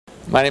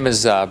My name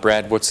is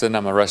Brad Woodson.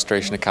 I'm a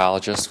restoration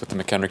ecologist with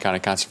the McHenry County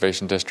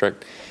Conservation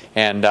District.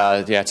 And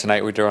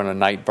tonight we're doing a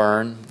night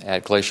burn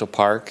at Glacial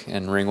Park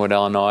in Ringwood,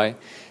 Illinois.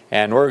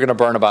 And we're going to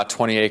burn about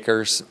 20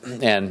 acres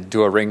and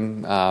do a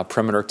ring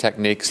perimeter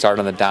technique, start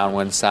on the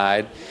downwind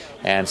side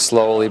and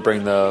slowly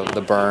bring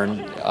the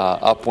burn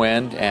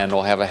upwind, and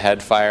we'll have a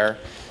head fire.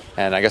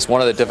 And I guess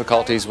one of the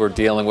difficulties we're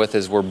dealing with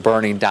is we're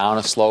burning down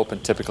a slope,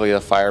 and typically the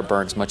fire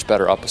burns much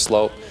better up a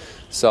slope.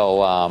 So,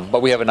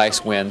 but we have a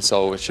nice wind,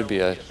 so it should be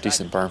a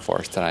decent burn for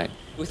us tonight.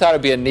 We thought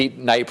it'd be a neat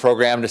night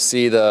program to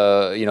see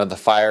the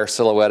fire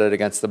silhouetted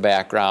against the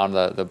background,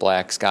 the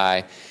black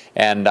sky.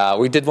 And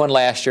we did one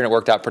last year, and it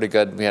worked out pretty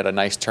good. We had a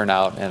nice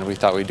turnout, and we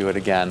thought we'd do it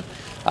again.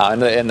 And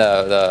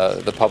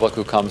the public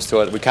who comes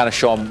to it, we kind of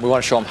show them. We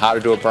want to show them how to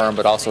do a burn,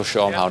 but also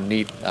show them how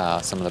neat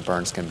some of the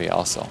burns can be.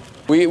 Also,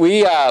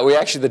 we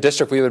actually, the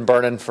district, we've been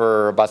burning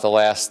for about the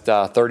last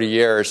 30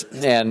 years,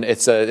 and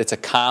it's a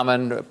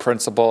common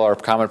principle or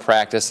common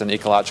practice in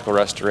ecological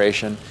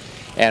restoration.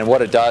 And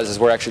what it does is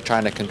we're actually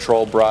trying to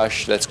control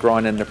brush that's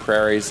growing into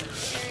prairies,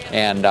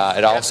 and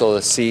it also,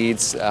 the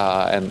seeds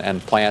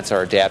and plants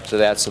are adapted to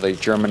that, so they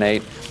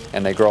germinate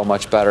and they grow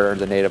much better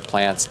than native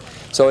plants.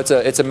 So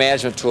it's a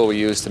management tool we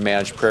use to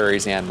manage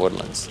prairies and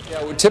woodlands.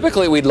 Yeah,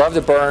 typically we'd love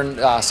to burn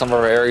some of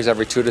our areas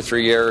every 2 to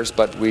 3 years,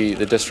 but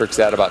the district's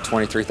at about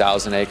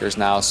 23,000 acres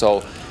now,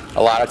 so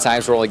a lot of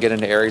times we're only getting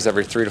into areas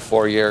every 3 to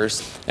 4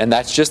 years, and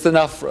that's just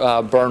enough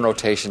burn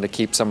rotation to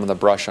keep some of the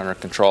brush under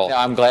control.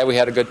 Yeah, I'm glad we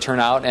had a good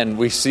turnout, and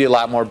we see a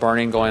lot more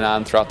burning going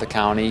on throughout the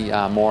county,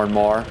 more and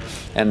more.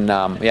 And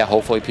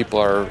hopefully people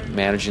are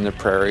managing their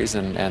prairies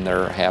and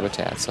their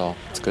habitat, so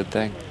it's a good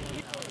thing.